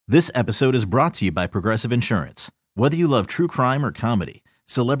This episode is brought to you by Progressive Insurance. Whether you love true crime or comedy,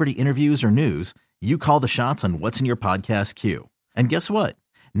 celebrity interviews or news, you call the shots on what's in your podcast queue. And guess what?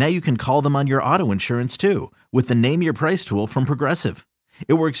 Now you can call them on your auto insurance too with the Name Your Price tool from Progressive.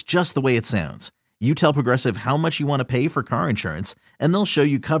 It works just the way it sounds. You tell Progressive how much you want to pay for car insurance, and they'll show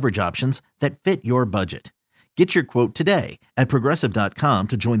you coverage options that fit your budget. Get your quote today at Progressive.com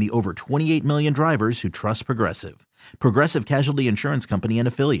to join the over 28 million drivers who trust Progressive. Progressive Casualty Insurance Company and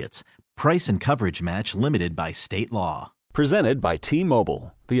Affiliates. Price and coverage match limited by state law. Presented by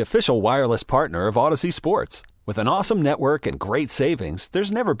T-Mobile, the official wireless partner of Odyssey Sports. With an awesome network and great savings,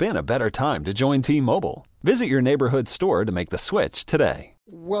 there's never been a better time to join T-Mobile. Visit your neighborhood store to make the switch today.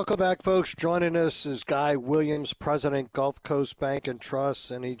 Welcome back, folks. Joining us is Guy Williams, President, Gulf Coast Bank and Trust,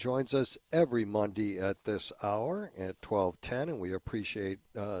 and he joins us every Monday at this hour at 12:10, and we appreciate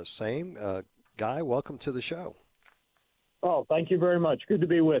same. Guy, welcome to the show. Oh, thank you very much. Good to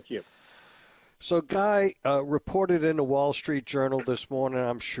be with you. So, Guy, reported in the Wall Street Journal this morning,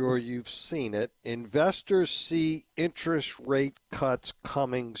 I'm sure you've seen it, investors see interest rate cuts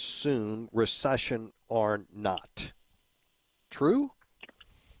coming soon, recession or not. True?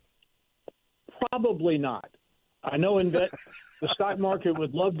 Probably not. I know the stock market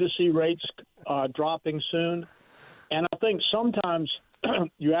would love to see rates dropping soon, and I think sometimes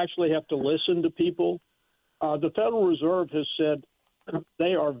you actually have to listen to people. The Federal Reserve has said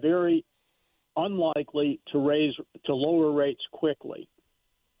they are very unlikely to lower rates quickly.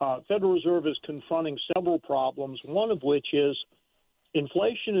 Federal Reserve is confronting several problems, one of which is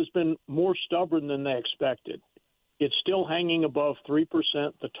inflation has been more stubborn than they expected. It's still hanging above 3%.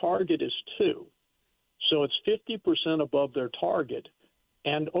 The target is 2%. So it's 50% above their target.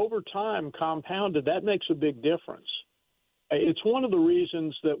 And over time, compounded, that makes a big difference. It's one of the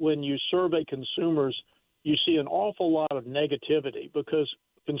reasons that when you survey consumers, you see an awful lot of negativity because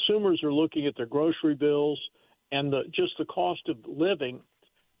consumers are looking at their grocery bills and just the cost of living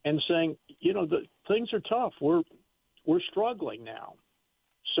and saying, things are tough. We're struggling now.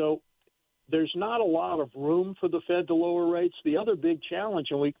 So there's not a lot of room for the Fed to lower rates. The other big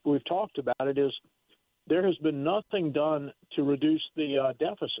challenge, and we've talked about it, is there has been nothing done to reduce the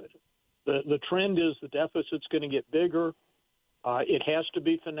deficit. The trend is the deficit's going to get bigger. It has to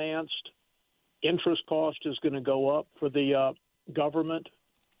be financed. Interest cost is going to go up for the government.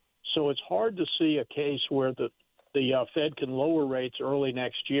 So it's hard to see a case where the Fed can lower rates early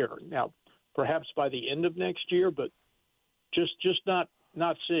next year. Now, perhaps by the end of next year, but just not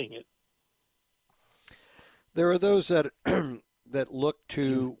seeing it. There are those that that look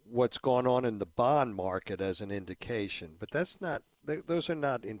to what's going on in the bond market as an indication, but those are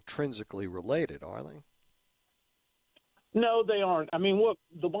not intrinsically related, are they? No, they aren't. I mean, look,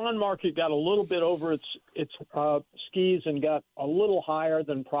 the bond market got a little bit over its skis and got a little higher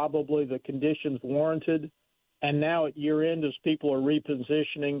than probably the conditions warranted. And now at year end, as people are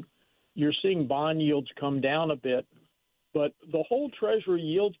repositioning, you're seeing bond yields come down a bit. But the whole Treasury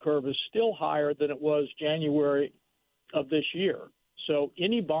yield curve is still higher than it was January of this year. So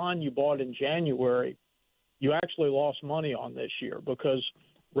any bond you bought in January, you actually lost money on this year because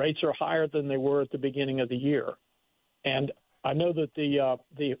rates are higher than they were at the beginning of the year. And I know that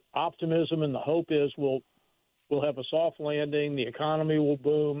the optimism and the hope is we'll have a soft landing, the economy will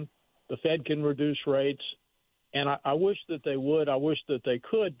boom, the Fed can reduce rates. And I wish that they would. I wish that they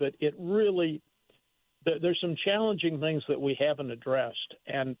could. But it really there's some challenging things that we haven't addressed.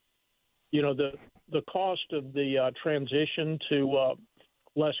 And, the cost of the transition to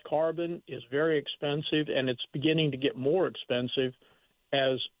less carbon is very expensive, and it's beginning to get more expensive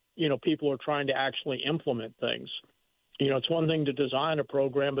as, people are trying to actually implement things. It's one thing to design a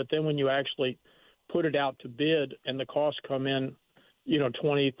program, but then when you actually put it out to bid and the costs come in,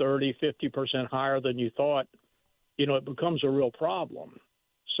 20, 30, 50% higher than you thought, it becomes a real problem.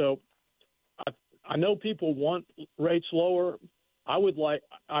 So I know people want rates lower.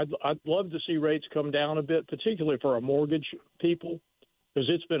 I'd love to see rates come down a bit, particularly for our mortgage people, because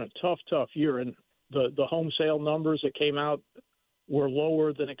it's been a tough year. And the home sale numbers that came out were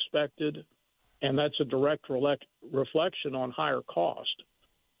lower than expected, and that's a direct reflection on higher cost.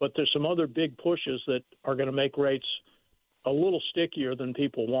 But there's some other big pushes that are going to make rates a little stickier than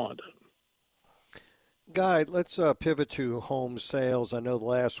people want. Guy, let's pivot to home sales. I know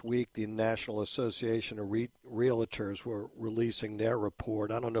last week the National Association of Realtors were releasing their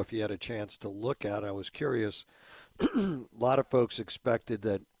report. I don't know if you had a chance to look at it. I was curious. A lot of folks expected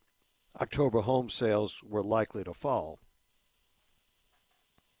that October home sales were likely to fall.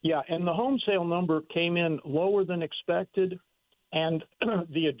 Yeah, and the home sale number came in lower than expected, and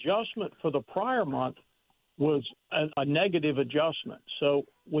the adjustment for the prior month was a negative adjustment. So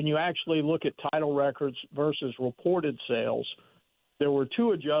when you actually look at title records versus reported sales, there were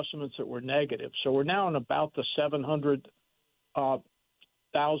two adjustments that were negative. So we're now in about the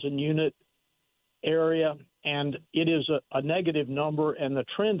 700,000 unit area, and it is a negative number, and the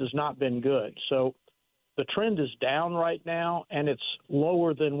trend has not been good. So the trend is down right now, and it's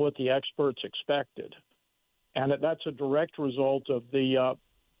lower than what the experts expected. And that's a direct result of the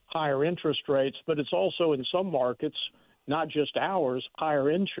higher interest rates, but it's also in some markets, not just ours, higher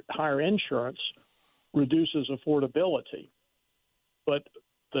insurance reduces affordability. But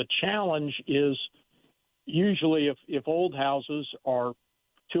the challenge is usually if old houses are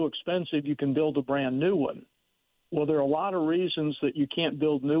too expensive, you can build a brand new one. Well, there are a lot of reasons that you can't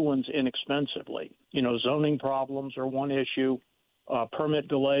build new ones inexpensively. You know, zoning problems are one issue, permit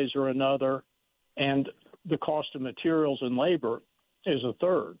delays are another, and the cost of materials and labor is a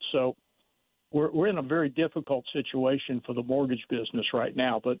third. So we're in a very difficult situation for the mortgage business right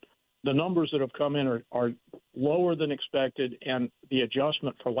now, but the numbers that have come in are lower than expected, and the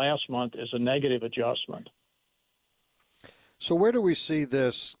adjustment for last month is a negative adjustment. So where do we see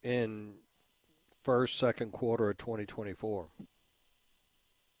this in first, second quarter of 2024?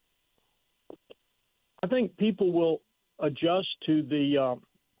 I think people will adjust to the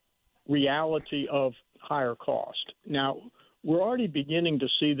reality of higher cost. Now, we're already beginning to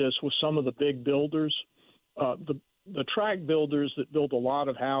see this with some of the big builders. The tract builders that build a lot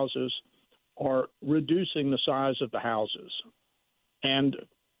of houses are reducing the size of the houses. And,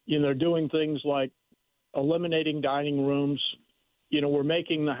 you know, they're doing things like eliminating dining rooms. You know, we're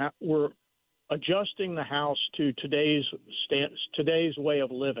adjusting the house to today's way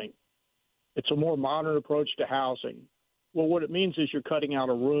of living. It's a more modern approach to housing. Well, what it means is you're cutting out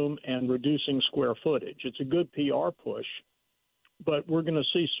a room and reducing square footage. It's a good PR push, but we're going to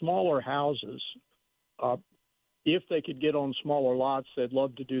see smaller houses. If they could get on smaller lots, they'd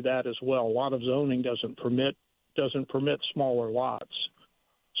love to do that as well. A lot of zoning doesn't permit smaller lots.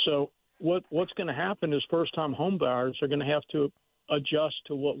 So what's going to happen is first-time home buyers are going to have to adjust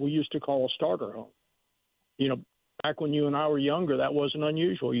to what we used to call a starter home. You know, back when you and I were younger, that wasn't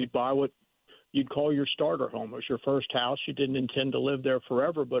unusual. You'd buy what you'd call your starter home. It was your first house. You didn't intend to live there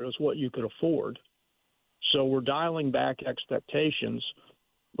forever, but it was what you could afford. So we're dialing back expectations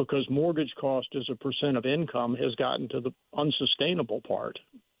because mortgage cost as a percent of income has gotten to the unsustainable part,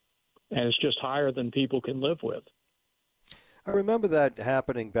 and it's just higher than people can live with. I remember that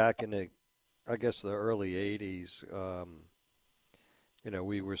happening back in the early 80s. You know,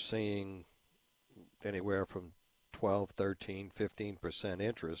 we were seeing anywhere from 12, 13, 15%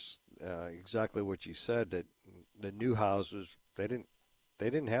 interest. Exactly what you said, that the new houses, they didn't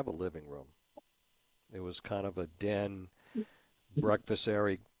have a living room. It was kind of a den, breakfast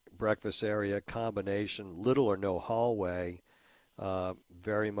area combination, little or no hallway.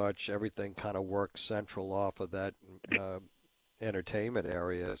 Very much everything kind of worked central off of that entertainment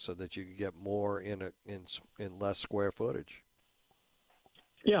area, so that you could get more in less square footage.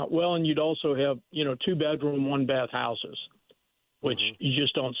 Yeah, well, and you'd also have, you know, 2-bedroom, 1-bath houses, which you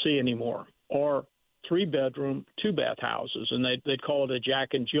just don't see anymore, or 3-bedroom, 2-bath houses, and they'd call it a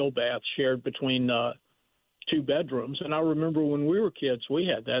Jack and Jill bath shared between 2 bedrooms. And I remember when we were kids, we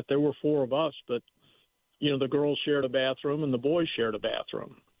had that. There were 4 of us, but, you know, the girls shared a bathroom and the boys shared a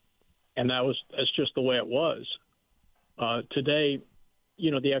bathroom, and that's just the way it was. Today, you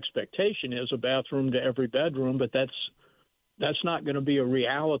know, the expectation is a bathroom to every bedroom, but that's not going to be a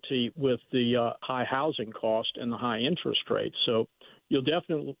reality with the high housing cost and the high interest rates. So you'll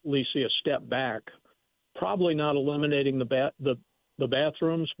definitely see a step back, probably not eliminating the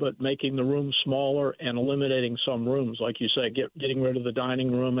bathrooms, but making the rooms smaller and eliminating some rooms, like you say, getting rid of the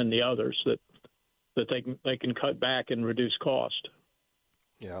dining room and the others that they can cut back and reduce cost.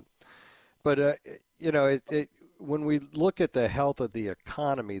 Yeah. But, you know, when we look at the health of the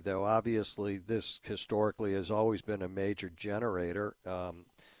economy, though, obviously this historically has always been a major generator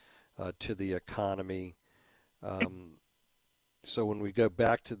to the economy. So when we go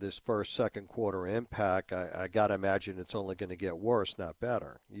back to this first, second quarter impact, I got to imagine it's only going to get worse, not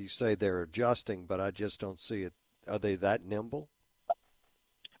better. You say they're adjusting, but I just don't see it. Are they that nimble?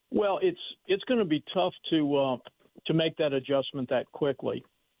 Well, it's going to be tough to make that adjustment that quickly.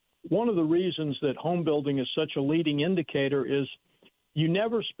 One of the reasons that home building is such a leading indicator is you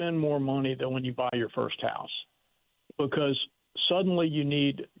never spend more money than when you buy your first house, because suddenly you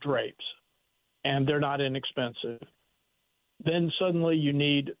need drapes, and they're not inexpensive. Then suddenly you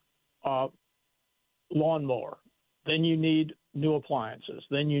need a lawnmower. Then you need new appliances.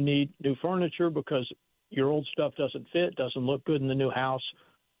 Then you need new furniture because your old stuff doesn't fit, doesn't look good in the new house.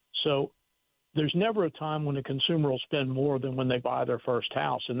 So there's never a time when a consumer will spend more than when they buy their first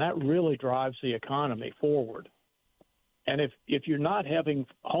house, and that really drives the economy forward. And if you're not having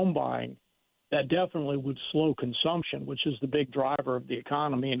home buying, that definitely would slow consumption, which is the big driver of the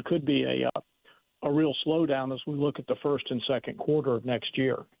economy and could be a real slowdown as we look at the first and second quarter of next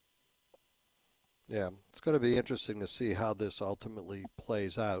year. Yeah, it's going to be interesting to see how this ultimately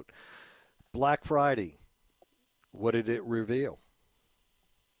plays out. Black Friday, what did it reveal?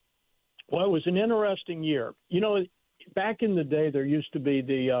 Well, it was an interesting year. You know, back in the day, there used to be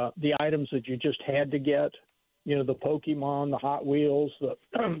the items that you just had to get. You know, the Pokemon, the Hot Wheels, the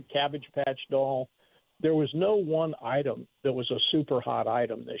Cabbage Patch doll. There was no one item that was a super hot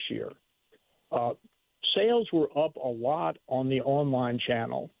item this year. Sales were up a lot on the online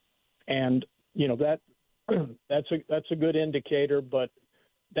channel, and you know that's a good indicator. But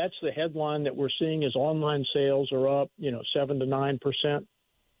that's the headline that we're seeing is online sales are up, 7 to 9%.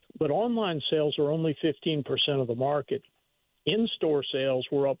 But online sales are only 15% of the market. In-store sales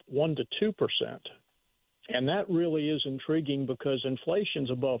were up 1 to 2%. And that really is intriguing because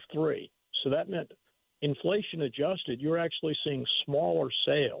inflation's above 3. So that meant inflation adjusted, you're actually seeing smaller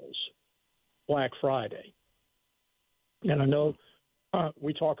sales Black Friday. And I know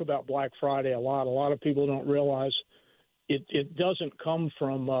we talk about Black Friday a lot. A lot of people don't realize it doesn't come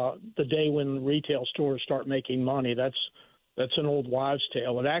from the day when retail stores start making money. That's an old wives'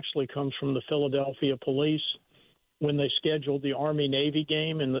 tale. It actually comes from the Philadelphia police when they scheduled the Army-Navy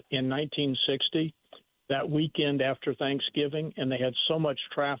game in 1960. That weekend after Thanksgiving, and they had so much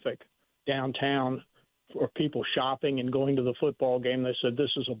traffic downtown for people shopping and going to the football game. They said,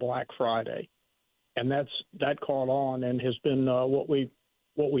 this is a Black Friday. And that caught on and has been what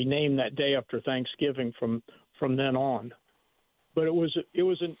we named that day after Thanksgiving from then on. But it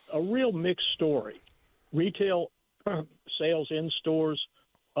was a real mixed story. Retail sales in stores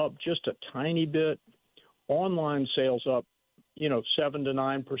up just a tiny bit. Online sales up, 7 to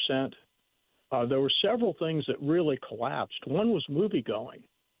 9%. There were several things that really collapsed. One was movie going.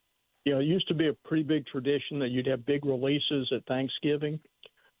 It used to be a pretty big tradition that you'd have big releases at Thanksgiving.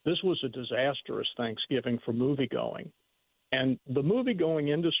 This was a disastrous Thanksgiving for movie going. And the movie going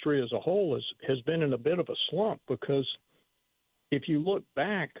industry as a whole has been in a bit of a slump because if you look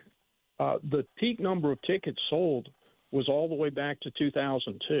back, the peak number of tickets sold was all the way back to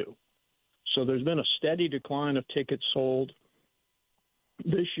 2002. So there's been a steady decline of tickets sold.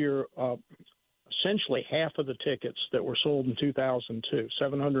 This year, essentially half of the tickets that were sold in 2002,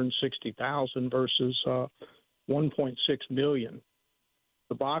 760,000 versus 1.6 million.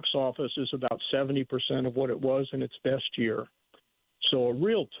 The box office is about 70% of what it was in its best year. So a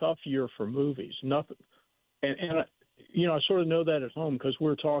real tough year for movies. Nothing, and I sort of know that at home because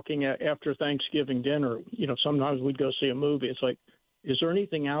we're talking after Thanksgiving dinner. Sometimes we'd go see a movie. It's like, is there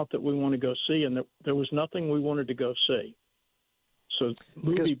anything out that we want to go see? And there was nothing we wanted to go see. So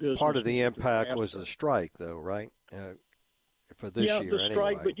movie business part of the impact was the strike, though, right? For this year, the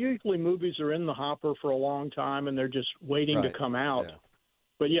strike. Anyway. But usually movies are in the hopper for a long time, and they're just waiting to come out. Yeah.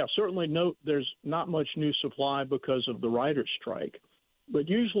 But certainly there's not much new supply because of the writer's strike. But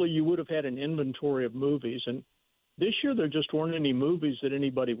usually you would have had an inventory of movies, and this year there just weren't any movies that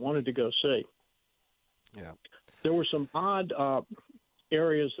anybody wanted to go see. Yeah. There were some odd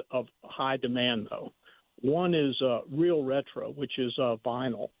areas of high demand, though. One is real retro, which is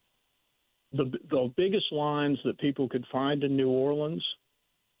vinyl. The biggest lines that people could find in New Orleans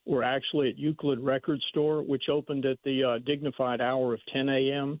were actually at Euclid Record Store, which opened at the dignified hour of 10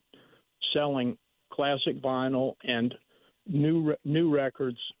 a.m., selling classic vinyl and new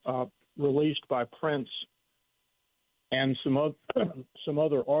records released by Prince and some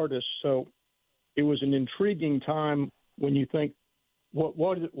other artists. So it was an intriguing time when you think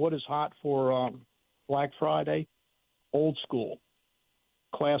what is hot for Black Friday? Old school,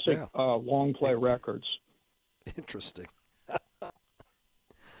 classic long play records. Interesting.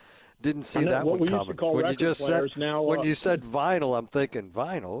 Didn't see that one coming. When you just said you said vinyl, I'm thinking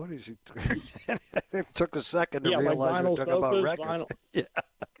vinyl. What is he? It took a second to realize you're talking about records. Yeah.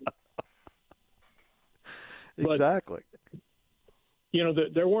 Exactly.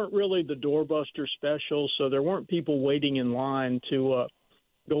 There weren't really the doorbuster specials, so there weren't people waiting in line to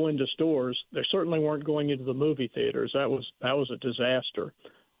go into stores. They certainly weren't going into the movie theaters. That was a disaster.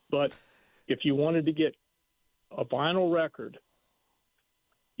 But if you wanted to get a vinyl record,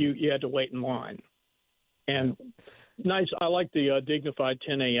 you had to wait in line. And nice. I like the dignified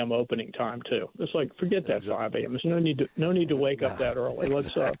 10 a.m. opening time too. It's like forget that 5 a.m. There's no need to wake up that early. Let's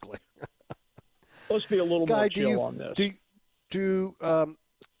be a little more chill on this. Do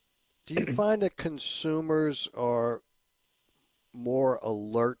you find that consumers are more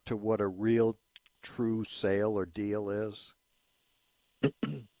alert to what a real, true sale or deal is?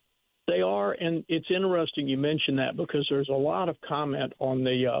 They are, and it's interesting you mentioned that because there's a lot of comment on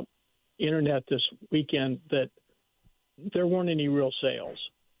the internet this weekend that there weren't any real sales,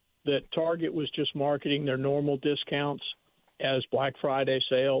 that Target was just marketing their normal discounts as Black Friday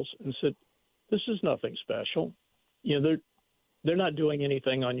sales and said, this is nothing special. They're not doing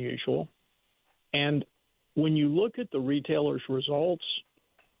anything unusual. And when you look at the retailers' results,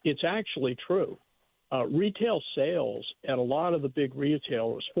 it's actually true. Retail sales at a lot of the big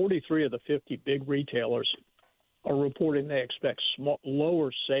retailers, 43 of the 50 big retailers, are reporting they expect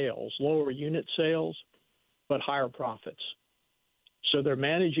lower sales, lower unit sales, but higher profits. So they're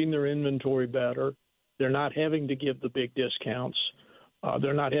managing their inventory better. They're not having to give the big discounts.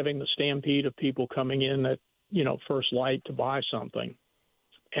 They're not having the stampede of people coming in at, first light to buy something.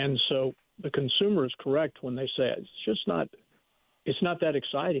 And so the consumer is correct when they say it's not that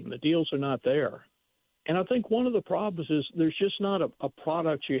exciting. The deals are not there. And I think one of the problems is there's just not a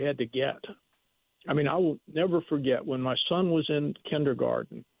product you had to get. I mean, I will never forget when my son was in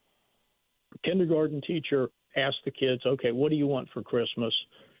kindergarten. A kindergarten teacher asked the kids, okay, what do you want for Christmas?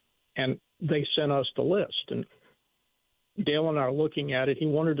 And they sent us the list. And Dale and I are looking at it. He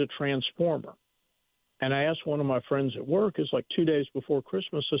wanted a transformer. And I asked one of my friends at work, it's like 2 days before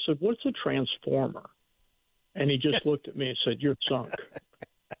Christmas, I said, what's a transformer? And he just looked at me and said, you're sunk.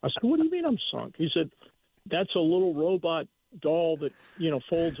 I said, what do you mean I'm sunk? He said, that's a little robot doll that,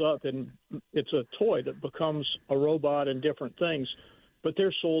 folds up, and it's a toy that becomes a robot and different things, but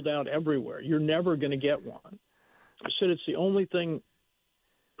they're sold out everywhere. You're never going to get one. I said, it's the only thing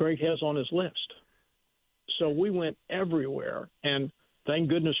Greg has on his list. So we went everywhere, and thank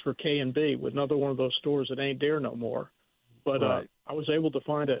goodness for K&B, with another one of those stores that ain't there no more. But right. I was able to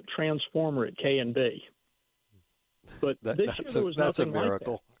find a transformer at K&B. But this year there was that's a nothing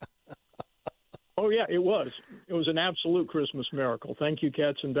miracle. Like that. Oh, yeah, it was. It was an absolute Christmas miracle. Thank you,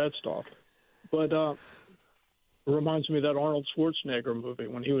 Katz and Betstoff. But it reminds me of that Arnold Schwarzenegger movie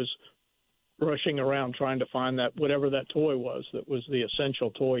when he was rushing around trying to find that whatever that toy was that was the essential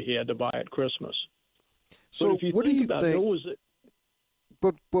toy he had to buy at Christmas. So what do you think?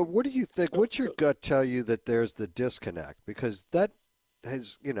 But what do you think? What's your gut tell you that there's the disconnect? Because that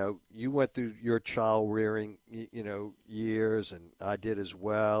has, you went through your child rearing, years, and I did as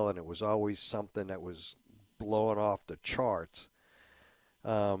well, and it was always something that was blowing off the charts.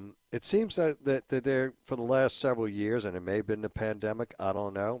 It seems that there, for the last several years, and it may have been the pandemic, I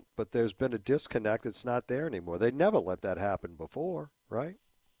don't know, but there's been a disconnect that's not there anymore. They never let that happen before, right?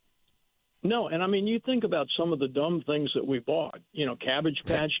 No, and I mean, you think about some of the dumb things that we bought, Cabbage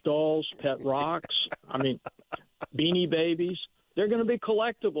Patch dolls, Pet Rocks, Beanie Babies. They're going to be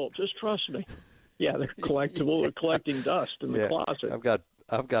collectible. Just trust me. Yeah, they're collectible. They're collecting dust in the closet.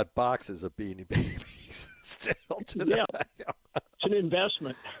 I've got boxes of Beanie Babies still today. Yeah, it's an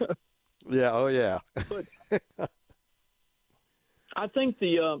investment. Yeah. Oh, yeah. But I think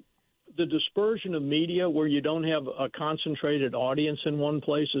the dispersion of media, where you don't have a concentrated audience in one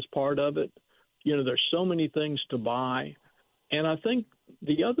place, is part of it. There's so many things to buy, and I think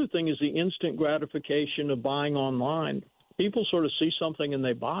the other thing is the instant gratification of buying online. People sort of see something and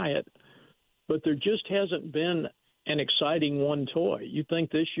they buy it, but there just hasn't been an exciting one toy. You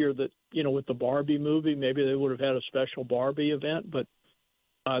think this year that, with the Barbie movie, maybe they would have had a special Barbie event, but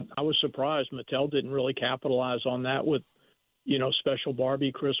I was surprised Mattel didn't really capitalize on that with, special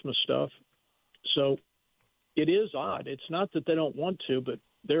Barbie Christmas stuff. So it is odd. It's not that they don't want to, but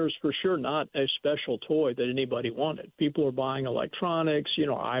there's for sure not a special toy that anybody wanted. People are buying electronics,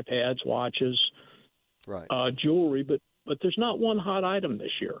 iPads, watches, right, jewelry, but there's not one hot item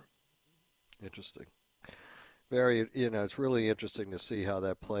this year. Interesting. Very, it's really interesting to see how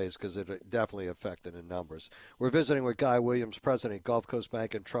that plays because it definitely affected the numbers. We're visiting with Guy Williams, president of Gulf Coast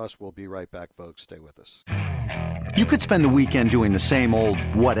Bank and Trust. We'll be right back, folks. Stay with us. You could spend the weekend doing the same old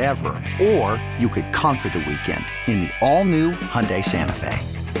whatever, or you could conquer the weekend in the all-new Hyundai Santa Fe.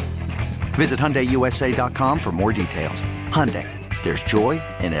 Visit HyundaiUSA.com for more details. Hyundai, there's joy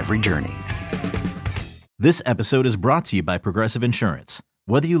in every journey. This episode is brought to you by Progressive Insurance.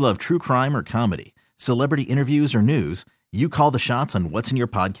 Whether you love true crime or comedy, celebrity interviews or news, you call the shots on what's in your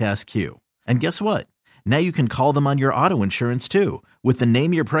podcast queue. And guess what? Now you can call them on your auto insurance too with the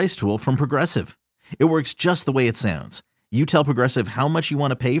Name Your Price tool from Progressive. It works just the way it sounds. You tell Progressive how much you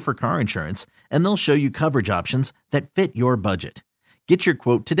want to pay for car insurance, and they'll show you coverage options that fit your budget. Get your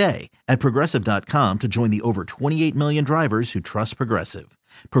quote today at Progressive.com to join the over 28 million drivers who trust Progressive.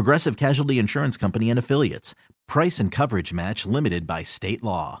 Progressive Casualty Insurance Company and Affiliates. Price and coverage match limited by state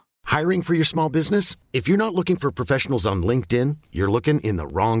law. Hiring for your small business? If you're not looking for professionals on LinkedIn, you're looking in the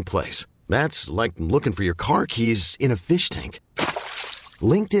wrong place. That's like looking for your car keys in a fish tank.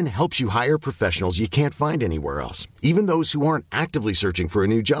 LinkedIn helps you hire professionals you can't find anywhere else, even those who aren't actively searching for a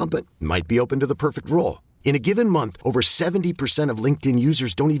new job but might be open to the perfect role. In a given month, over 70% of LinkedIn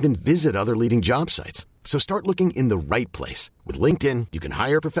users don't even visit other leading job sites. So start looking in the right place. With LinkedIn, you can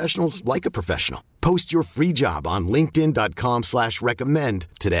hire professionals like a professional. Post your free job on linkedin.com/recommend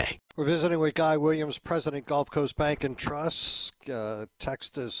today. We're visiting with Guy Williams, President, Gulf Coast Bank and Trust.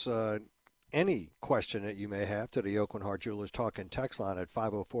 Text us any question that you may have to the Oakland Heart Jewelers Talk and Text line at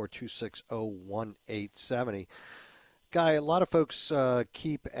 504-260-1870. Guy, a lot of folks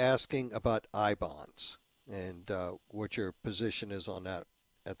keep asking about I-bonds and what your position is on that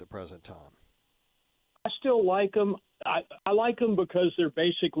at the present time. I still like them. I like them because they're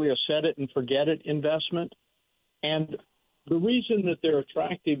basically a set-it-and-forget-it investment. And the reason that they're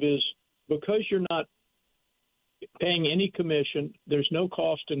attractive is because you're not paying any commission, there's no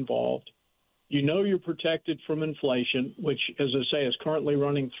cost involved. You know you're protected from inflation, which, as I say, is currently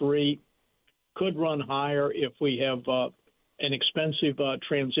running 3%, could run higher if we have an expensive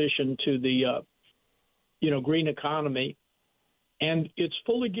transition to the green economy. And it's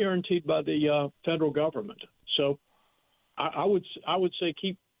fully guaranteed by the federal government. So I would say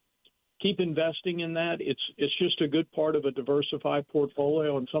keep investing in that. It's just a good part of a diversified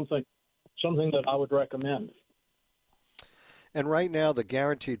portfolio and something that I would recommend. And right now, the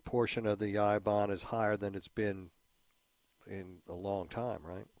guaranteed portion of the I-bond is higher than it's been in a long time,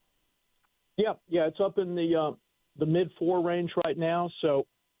 right? Yeah, it's up in the mid-4 range right now. So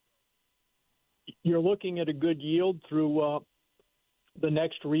you're looking at a good yield through the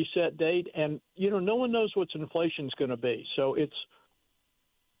next reset date, and no one knows what inflation's going to be. So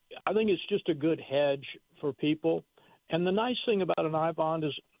I think it's just a good hedge for people. And the nice thing about an I-bond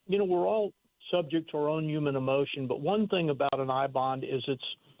is, we're all subject to our own human emotion, but one thing about an I-bond is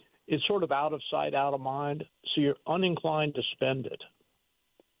it's sort of out of sight, out of mind, so you're uninclined to spend it.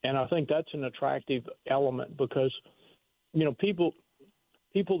 And I think that's an attractive element because, people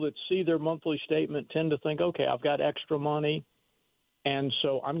that see their monthly statement tend to think, okay, I've got extra money, and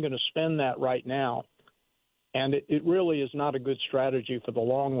so I'm going to spend that right now. And it really is not a good strategy for the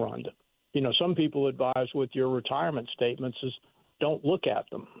long run. Some people advise with your retirement statements is don't look at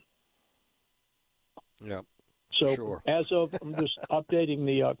them. Yeah. So sure. As of, I'm just updating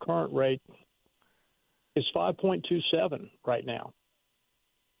the current rate, it's 5.27 right now.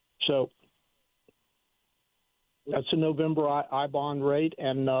 So that's a November I-bond rate,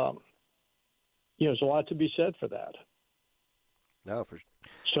 and there's a lot to be said for that. No,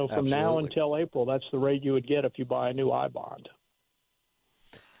 so from absolutely. now until April, that's the rate you would get if you buy a new I-bond.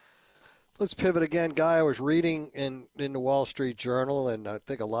 Let's pivot again, Guy. I was reading in the Wall Street Journal, and I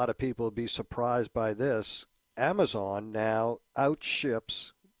think a lot of people would be surprised by this. Amazon now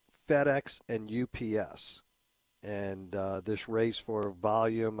outships FedEx and UPS. And this race for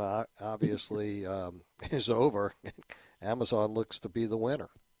volume obviously is over. Amazon looks to be the winner.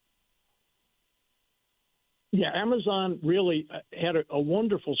 Yeah, Amazon really had a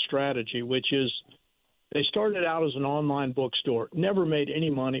wonderful strategy, which is they started out as an online bookstore, never made any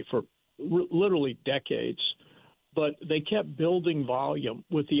money for literally decades, but they kept building volume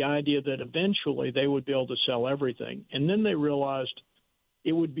with the idea that eventually they would be able to sell everything. And then they realized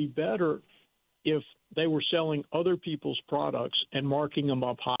it would be better if they were selling other people's products and marking them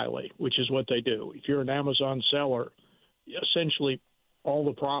up highly, which is what they do. If you're an Amazon seller, essentially all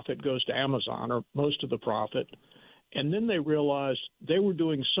the profit goes to Amazon, or most of the profit. And then they realized they were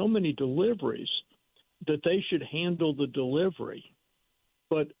doing so many deliveries that they should handle the delivery.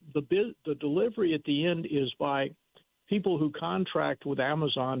 But the delivery at the end is by people who contract with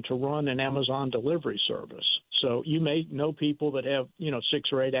Amazon to run an Amazon delivery service. So you may know people that have,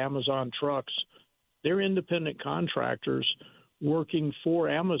 6 or 8 Amazon trucks. They're independent contractors working for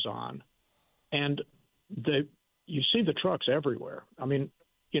Amazon, and you see the trucks everywhere. I mean,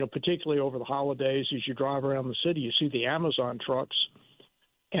 particularly over the holidays, as you drive around the city, you see the Amazon trucks.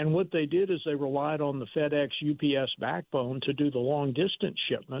 And what they did is they relied on the FedEx UPS backbone to do the long distance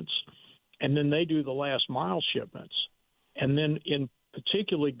shipments, and then they do the last mile shipments. And then in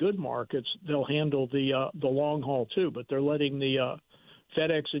particularly good markets, they'll handle the long haul too, but they're letting the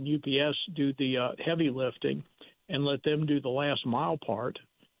FedEx and UPS do the heavy lifting and let them do the last mile part.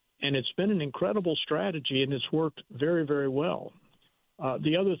 And it's been an incredible strategy, and it's worked very, very well.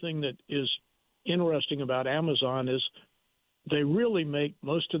 The other thing that is interesting about Amazon is they really make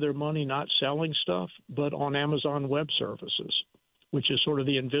most of their money not selling stuff, but on Amazon Web Services, which is sort of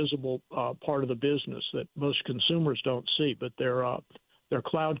the invisible part of the business that most consumers don't see. But they're their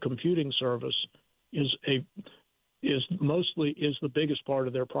cloud computing service is the biggest part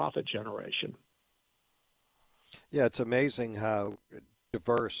of their profit generation. Yeah, it's amazing how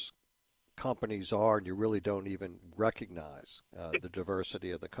diverse companies are, and you really don't even recognize the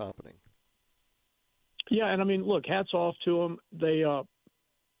diversity of the company. Yeah, and I mean, look, hats off to them. They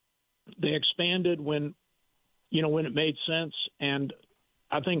expanded when it made sense, and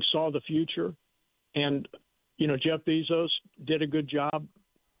I think saw the future. And Jeff Bezos did a good job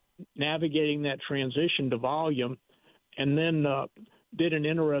navigating that transition to volume, and then did an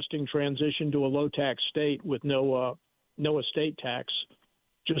interesting transition to a low-tax state with no estate tax,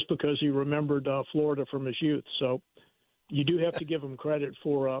 just because he remembered Florida from his youth. So you do have to give him credit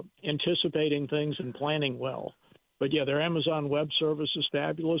for anticipating things and planning well. But, yeah, their Amazon Web Service is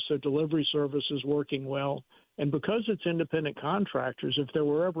fabulous. Their delivery service is working well. And because it's independent contractors, if there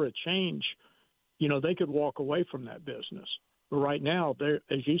were ever a change, they could walk away from that business. But right now, they,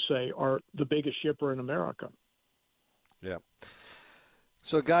 as you say, are the biggest shipper in America. Yeah.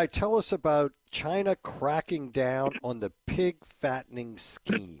 So, Guy, tell us about China cracking down on the pig fattening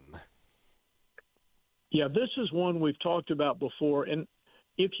scheme. Yeah, this is one we've talked about before. And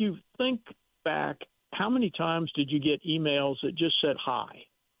if you think back, how many times did you get emails that just said hi?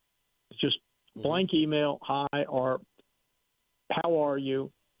 Just blank email, hi, or how are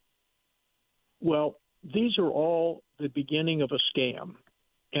you? Well, these are all the beginning of a scam.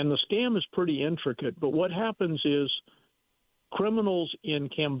 And the scam is pretty intricate. But what happens is criminals in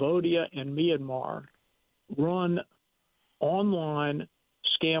Cambodia and Myanmar run online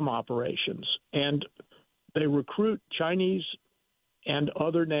scam operations. And they recruit Chinese and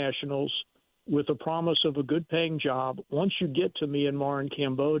other nationals with a promise of a good-paying job. Once you get to Myanmar and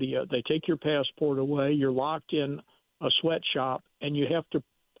Cambodia, they take your passport away. You're locked in a sweatshop, and you have to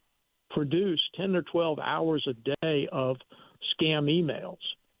produce 10 or 12 hours a day of scam emails.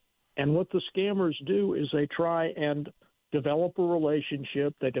 And what the scammers do is they try and develop a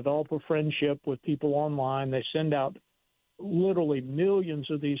relationship. They develop a friendship with people online. They send out literally millions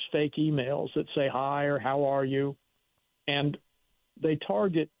of these fake emails that say hi or how are you. And they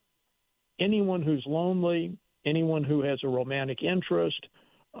target anyone who's lonely, anyone who has a romantic interest.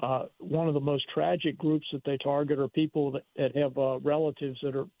 One of the most tragic groups that they target are people that have relatives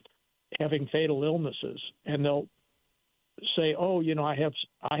that are having fatal illnesses. And they'll say, oh, I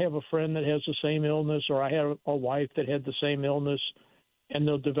have a friend that has the same illness, or I have a wife that had the same illness. And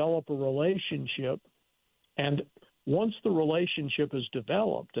they'll develop a relationship. And once the relationship is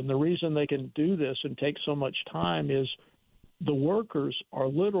developed, and the reason they can do this and take so much time is the workers are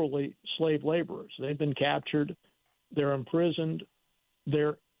literally slave laborers. They've been captured. They're imprisoned.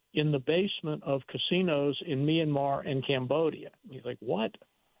 They're in the basement of casinos in Myanmar and Cambodia. You're like, what?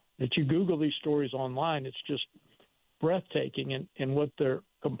 If you Google these stories online, it's just breathtaking in what their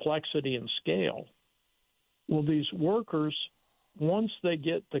complexity and scale. Well, these workers, once they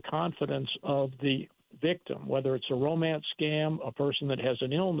get the confidence of the victim, whether it's a romance scam, a person that has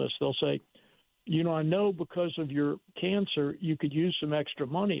an illness, they'll say, I know because of your cancer, you could use some extra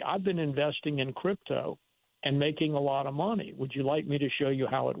money. I've been investing in crypto and making a lot of money. Would you like me to show you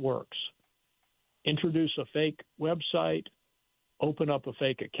how it works? Introduce a fake website, open up a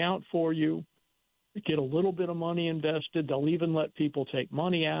fake account for you, get a little bit of money invested. They'll even let people take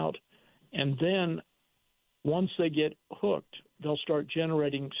money out. And then once they get hooked, they'll start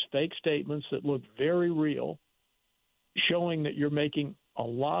generating fake statements that look very real, showing that you're making a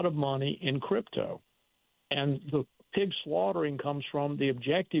lot of money in crypto. And the pig slaughtering comes from the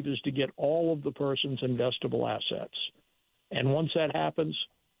objective is to get all of the person's investable assets. And once that happens,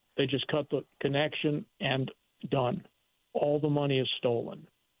 they just cut the connection and done. All the money is stolen.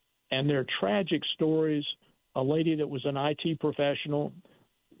 And they're tragic stories. A lady that was an IT professional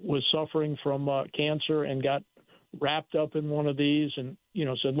was suffering from cancer and got wrapped up in one of these and,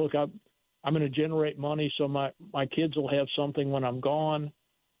 said, look, I'm going to generate money so my kids will have something when I'm gone.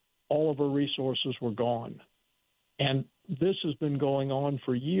 All of her resources were gone. And this has been going on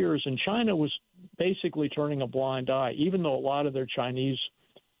for years. And China was basically turning a blind eye, even though a lot of their Chinese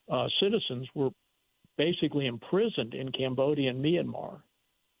citizens were basically imprisoned in Cambodia and Myanmar.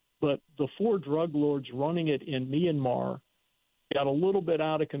 But the four drug lords running it in Myanmar got a little bit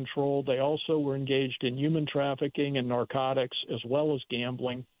out of control. They also were engaged in human trafficking and narcotics as well as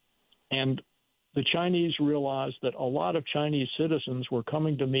gambling. And the Chinese realized that a lot of Chinese citizens were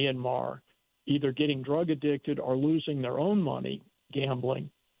coming to Myanmar, either getting drug addicted or losing their own money gambling.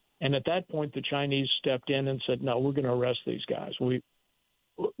 And at that point, the Chinese stepped in and said, no, we're going to arrest these guys.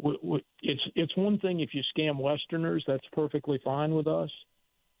 It's one thing if you scam Westerners, that's perfectly fine with us.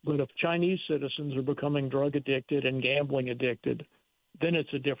 But if Chinese citizens are becoming drug addicted and gambling addicted, then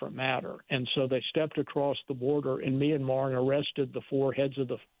it's a different matter. And so they stepped across the border in Myanmar and arrested the 4 heads of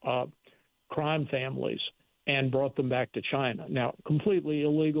the crime families and brought them back to China. Now, completely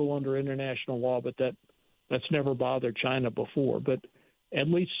illegal under international law, but that's never bothered China before. But at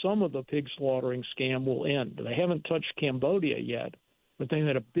least some of the pig slaughtering scam will end. They haven't touched Cambodia yet, but they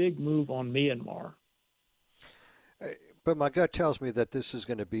made a big move on Myanmar. But my gut tells me that this is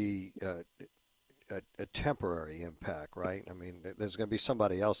going to be a temporary impact, right? I mean, there's going to be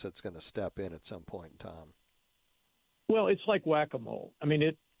somebody else that's going to step in at some point in time. Well, it's like whack-a-mole. I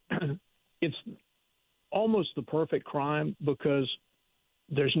mean, it's almost the perfect crime because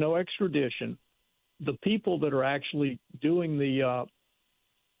there's no extradition. The people that are actually doing the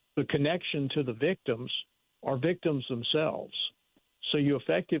connection to the victims are victims themselves. So you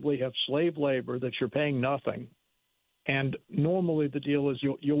effectively have slave labor that you're paying nothing. And normally the deal is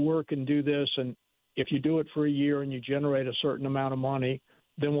you'll work and do this, and if you do it for a year and you generate a certain amount of money,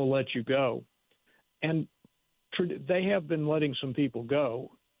 then we'll let you go. And they have been letting some people go,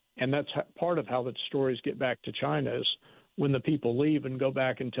 and that's part of how the stories get back to China is when the people leave and go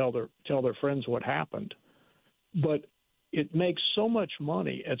back and tell their friends what happened. But it makes so much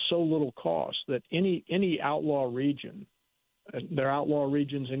money at so little cost that any outlaw region, there are outlaw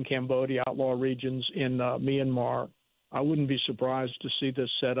regions in Cambodia, outlaw regions in Myanmar. I wouldn't be surprised to see this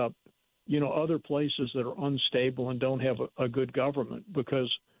set up, other places that are unstable and don't have a good government, because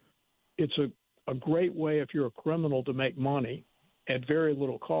it's a great way if you're a criminal to make money at very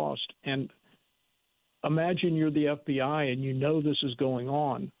little cost. And imagine you're the FBI and you know this is going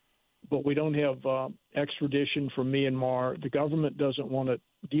on, but we don't have extradition from Myanmar. The government doesn't want to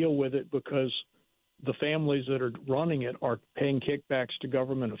deal with it because the families that are running it are paying kickbacks to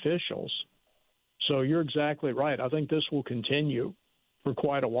government officials. So you're exactly right. I think this will continue for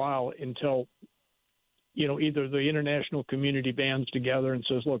quite a while until, either the international community bands together and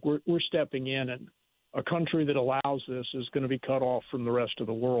says, look, we're stepping in, and a country that allows this is going to be cut off from the rest of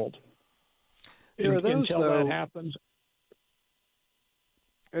the world. There are those, until though, that happens.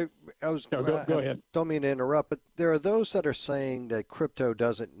 Go ahead. Don't mean to interrupt, but there are those that are saying that crypto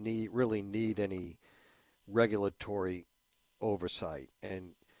doesn't really need any regulatory oversight.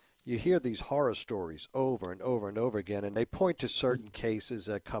 And you hear these horror stories over and over and over again, and they point to certain cases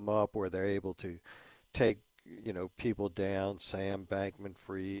that come up where they're able to take, people down, Sam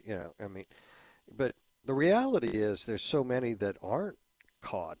Bankman-Fried, but the reality is there's so many that aren't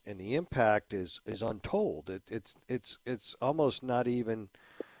caught, and the impact is untold. It's almost not even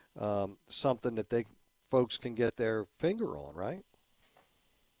something that folks can get their finger on, right?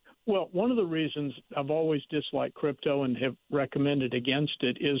 Well, one of the reasons I've always disliked crypto and have recommended against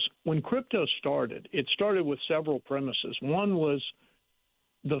it is when crypto started, it started with several premises. One was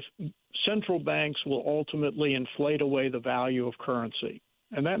the central banks will ultimately inflate away the value of currency.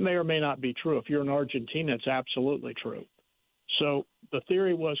 And that may or may not be true. If you're in Argentina, it's absolutely true. So the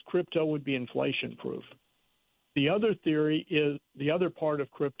theory was crypto would be inflation-proof. The other theory is the other part of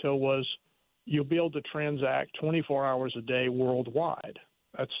crypto was you'll be able to transact 24 hours a day worldwide.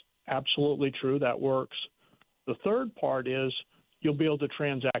 That's absolutely true. That works. The third part is you'll be able to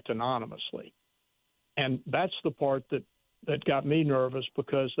transact anonymously. And that's the part that got me nervous,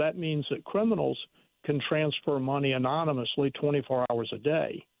 because that means that criminals can transfer money anonymously 24 hours a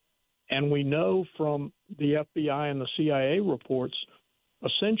day. And we know from the FBI and the CIA reports,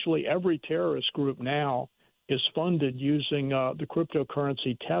 essentially every terrorist group now is funded using the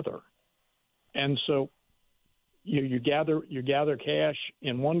cryptocurrency Tether. And so you gather cash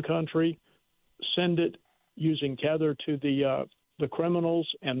in one country, send it using Tether to the criminals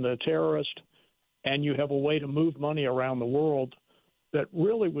and the terrorists, and you have a way to move money around the world that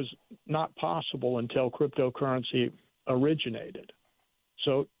really was not possible until cryptocurrency originated.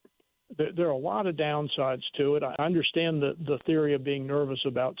 So there are a lot of downsides to it. I understand the theory of being nervous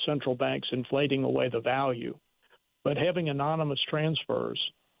about central banks inflating away the value, but having anonymous transfers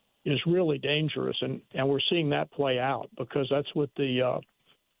is really dangerous, and we're seeing that play out, because that's what the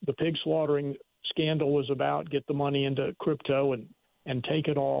pig slaughtering scandal was about: get the money into crypto and take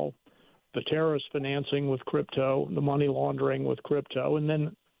it all. The terrorist financing with crypto, the money laundering with crypto, and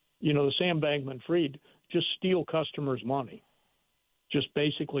then, the Sam Bankman-Fried, just steal customers' money. Just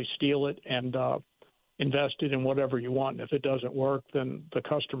basically steal it and invest it in whatever you want. And if it doesn't work, then the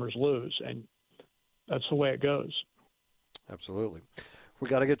customers lose, and that's the way it goes. Absolutely. We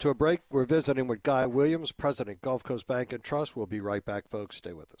got to get to a break. We're visiting with Guy Williams, President, Gulf Coast Bank and Trust. We'll be right back, folks.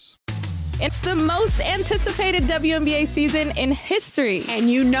 Stay with us. It's the most anticipated WNBA season in history. And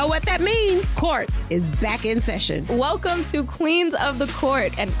you know what that means. Court is back in session. Welcome to Queens of the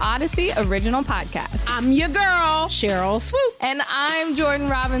Court, an Odyssey original podcast. I'm your girl, Cheryl Swoop. And I'm Jordan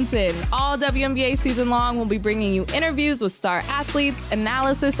Robinson. All WNBA season long, we'll be bringing you interviews with star athletes,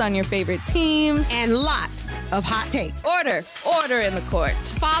 analysis on your favorite teams, and lots of hot takes. Order in the court.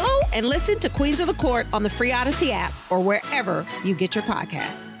 Follow and listen to Queens of the Court on the free Odyssey app or wherever you get your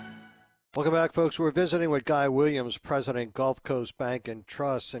podcasts. Welcome back, folks. We're visiting with Guy Williams, President, Gulf Coast Bank and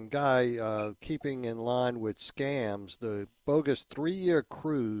Trust. And Guy, keeping in line with scams, the bogus 3-year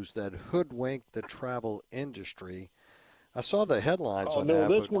cruise that hoodwinked the travel industry. I saw the headlines on that.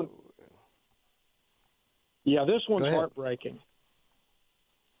 This one's heartbreaking.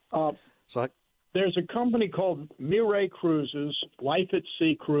 There's a company called Mirai Cruises, Life at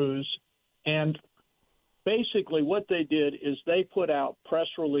Sea Cruise, and basically what they did is they put out press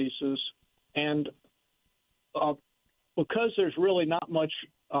releases, and because there's really not much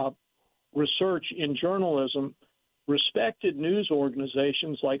research in journalism, respected news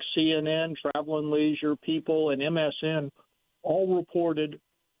organizations like CNN, Travel and Leisure, People, and MSN all reported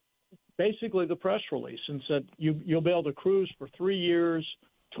basically the press release and said you'll be able to cruise for 3 years,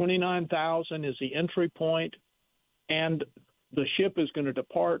 $29,000 is the entry point, and the ship is going to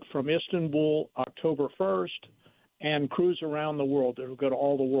depart from Istanbul October 1st and cruise around the world. It'll go to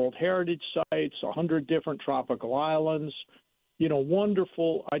all the World Heritage Sites, 100 different tropical islands,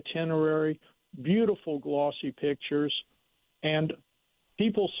 wonderful itinerary, beautiful glossy pictures. And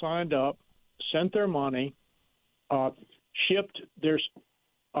people signed up, sent their money, shipped their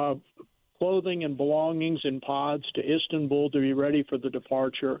clothing and belongings in pods to Istanbul to be ready for the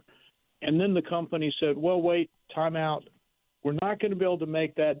departure. And then the company said, well, wait, time out. We're not going to be able to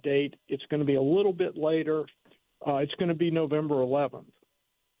make that date. It's going to be a little bit later. It's going to be November 11th.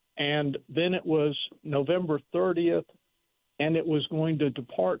 And then it was November 30th, and it was going to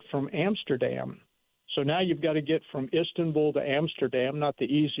depart from Amsterdam. So now you've got to get from Istanbul to Amsterdam, not the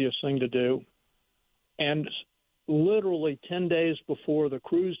easiest thing to do. And literally 10 days before the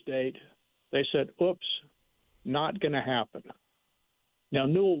cruise date, they said, oops, not going to happen. Now,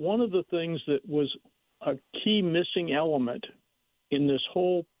 Newell, one of the things that was a key missing element in this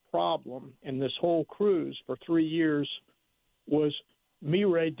whole problem and this whole cruise for 3 years was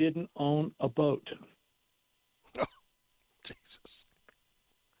Mirai didn't own a boat. Oh, Jesus.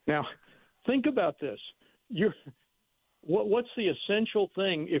 Now, think about this. What's the essential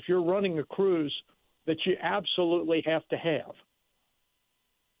thing if you're running a cruise that you absolutely have to have?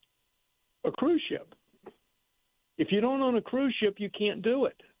 A cruise ship. If you don't own a cruise ship, you can't do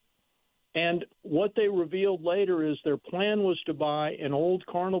it. And what they revealed later is their plan was to buy an old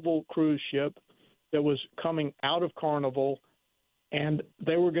Carnival cruise ship that was coming out of Carnival, and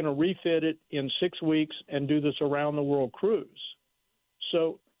they were going to refit it in 6 weeks and do this around-the-world cruise.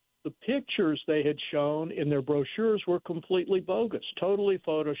 So the pictures they had shown in their brochures were completely bogus, totally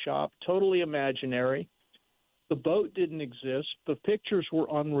photoshopped, totally imaginary. The boat didn't exist. The pictures were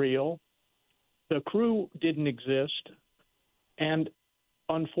unreal. The crew didn't exist. And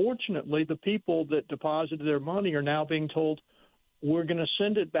unfortunately, the people that deposited their money are now being told, we're going to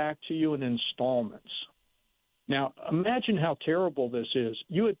send it back to you in installments. Now, imagine how terrible this is.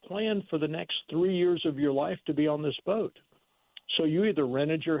 You had planned for the next 3 years of your life to be on this boat. So you either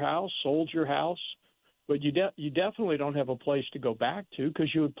rented your house, sold your house, but you definitely don't have a place to go back to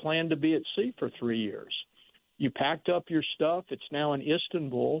because you had planned to be at sea for 3 years. You packed up your stuff. It's now in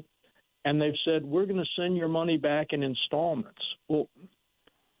Istanbul, and they've said, we're going to send your money back in installments. Well,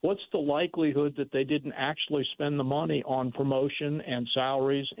 what's the likelihood that they didn't actually spend the money on promotion and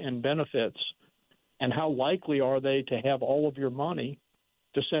salaries and benefits? And how likely are they to have all of your money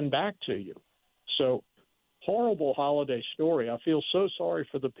to send back to you? So, horrible holiday story. I feel so sorry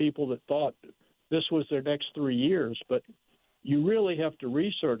for the people that thought this was their next 3 years, but you really have to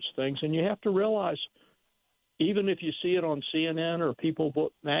research things, and you have to realize, even if you see it on CNN or People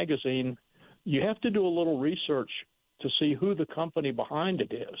Book magazine, you have to do a little research to see who the company behind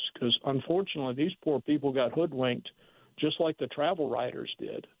it is, because unfortunately these poor people got hoodwinked just like the travel writers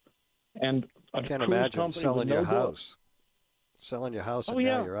did. And I can't imagine selling your house. Selling your house and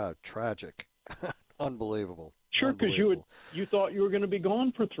now you're out. Tragic. Unbelievable. Sure, because you thought you were going to be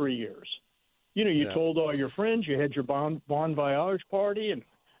gone for 3 years. You told all your friends, you had your bon voyage party,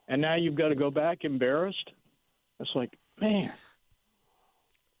 and now you've got to go back embarrassed. It's like, man.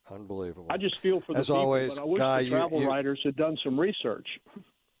 Unbelievable. I just feel for the people, always, but I wish Guy, the travel writers had done some research.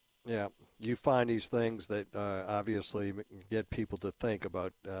 Yeah, you find these things that obviously get people to think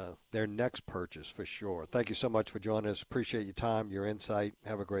about their next purchase for sure. Thank you so much for joining us. Appreciate your time, your insight.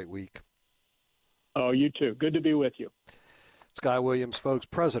 Have a great week. Oh, you too. Good to be with you. Sky Williams, folks,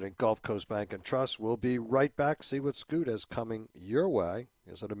 President, Gulf Coast Bank and Trust. We'll be right back. See what Scoot is coming your way.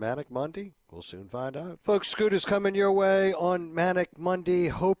 Is it a Manic Monday? We'll soon find out. Folks, Scoot is coming your way on Manic Monday.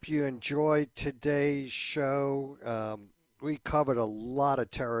 Hope you enjoyed today's show. We covered a lot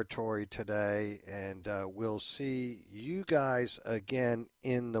of territory today, and we'll see you guys again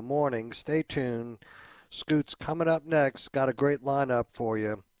in the morning. Stay tuned. Scoot's coming up next. Got a great lineup for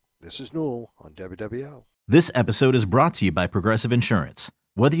you. This is Newell on WWL. This episode is brought to you by Progressive Insurance.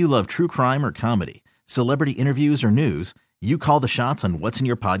 Whether you love true crime or comedy, celebrity interviews or news, you call the shots on what's in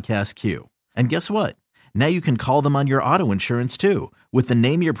your podcast queue. And guess what? Now you can call them on your auto insurance too with the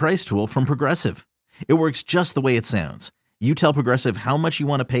Name Your Price tool from Progressive. It works just the way it sounds. You tell Progressive how much you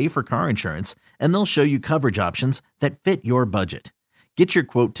want to pay for car insurance, and they'll show you coverage options that fit your budget. Get your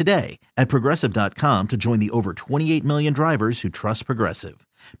quote today at Progressive.com to join the over 28 million drivers who trust Progressive.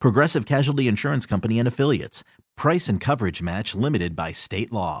 Progressive Casualty Insurance Company and Affiliates. Price and coverage match limited by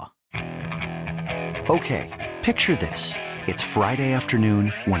state law. Okay, picture this. It's Friday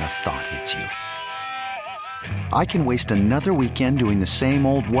afternoon when a thought hits you. I can waste another weekend doing the same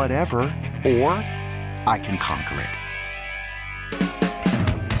old whatever, or I can conquer it.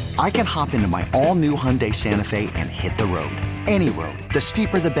 I can hop into my all-new Hyundai Santa Fe and hit the road. Any road. The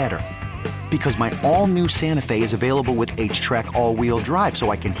steeper, the better. Because my all-new Santa Fe is available with H-Track all-wheel drive,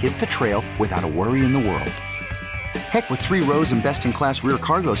 so I can hit the trail without a worry in the world. Heck, with 3 rows and best-in-class rear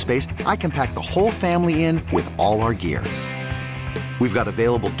cargo space, I can pack the whole family in with all our gear. We've got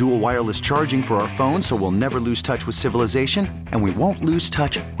available dual wireless charging for our phones, so we'll never lose touch with civilization, and we won't lose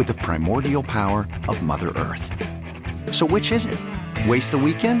touch with the primordial power of Mother Earth. So which is it? Waste the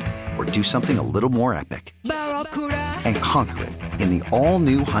weekend or do something a little more epic? And conquer it in the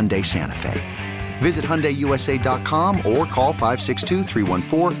all-new Hyundai Santa Fe. Visit HyundaiUSA.com or call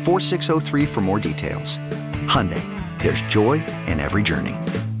 562-314-4603 for more details. Hyundai, there's joy in every journey.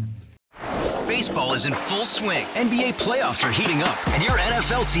 Baseball is in full swing. NBA playoffs are heating up, and your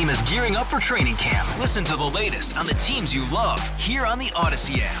NFL team is gearing up for training camp. Listen to the latest on the teams you love here on the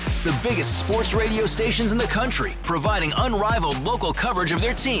Odyssey app. The biggest sports radio stations in the country, providing unrivaled local coverage of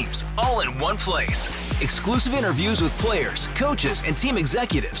their teams, all in one place. Exclusive interviews with players, coaches, and team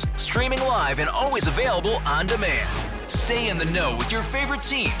executives, streaming live and always available on demand. Stay in the know with your favorite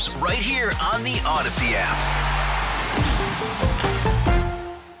teams right here on the Odyssey app.